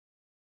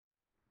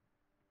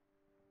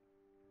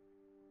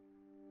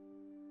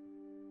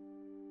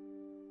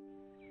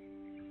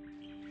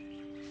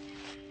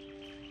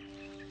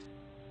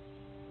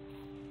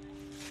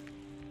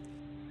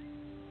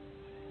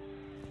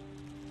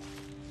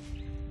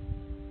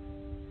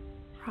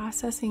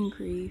Processing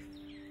grief,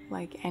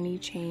 like any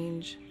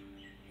change,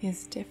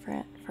 is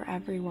different for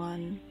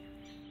everyone.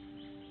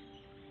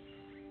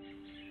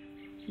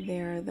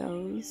 There are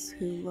those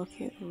who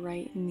look it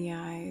right in the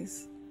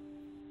eyes,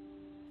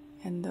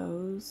 and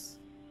those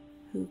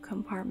who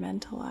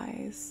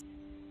compartmentalize.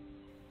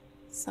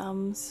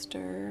 Some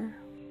stir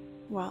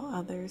while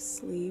others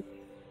sleep.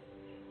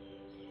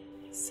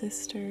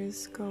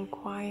 Sisters go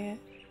quiet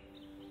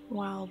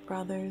while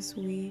brothers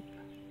weep.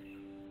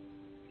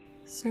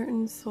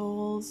 Certain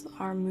souls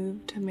are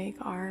moved to make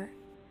art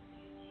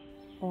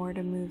or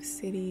to move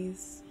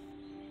cities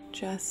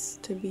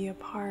just to be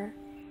apart.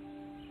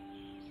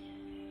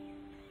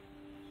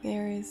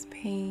 There is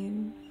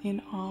pain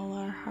in all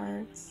our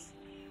hearts,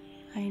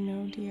 I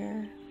know,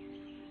 dear.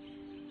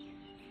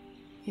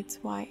 It's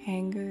why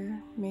anger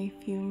may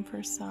fume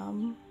for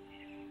some,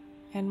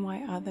 and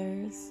why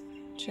others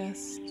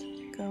just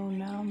go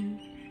numb.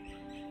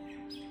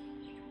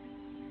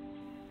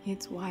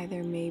 It's why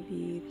there may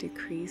be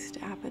decreased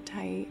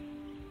appetite,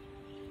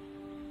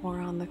 or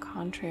on the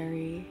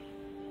contrary,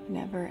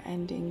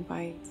 never-ending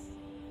bites.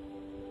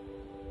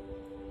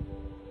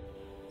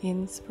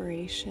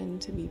 Inspiration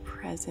to be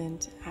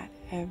present at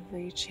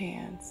every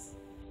chance,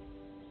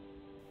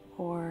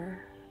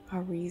 or a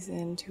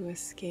reason to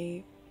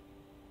escape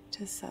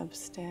to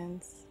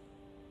substance.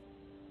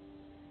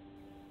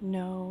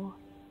 Know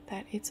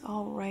that it's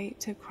all right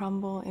to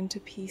crumble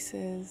into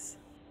pieces.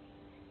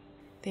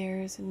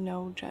 There's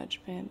no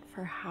judgment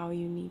for how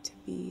you need to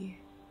be.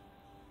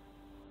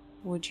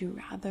 Would you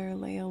rather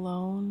lay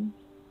alone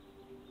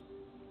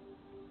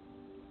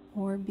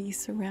or be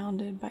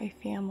surrounded by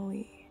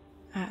family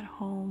at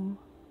home?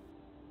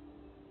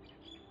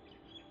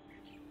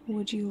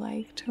 Would you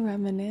like to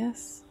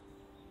reminisce?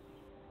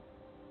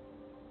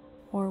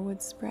 Or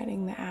would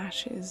spreading the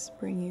ashes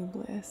bring you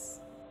bliss?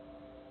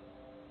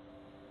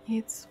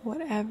 It's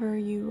whatever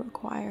you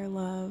require,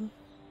 love,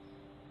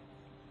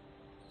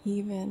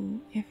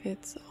 even if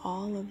it's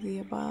all of the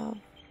above.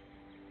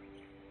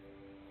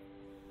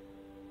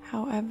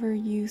 However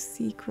you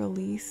seek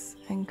release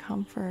and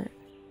comfort,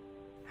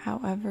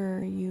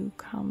 however you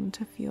come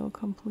to feel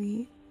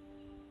complete.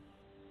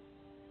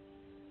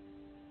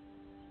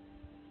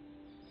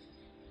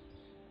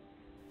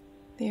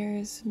 There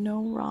is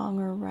no wrong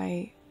or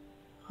right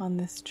on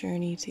this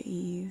journey to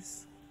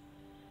ease.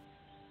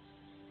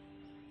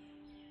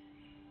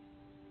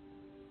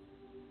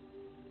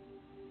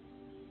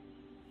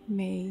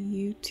 May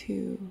you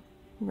too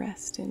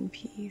rest in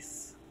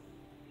peace.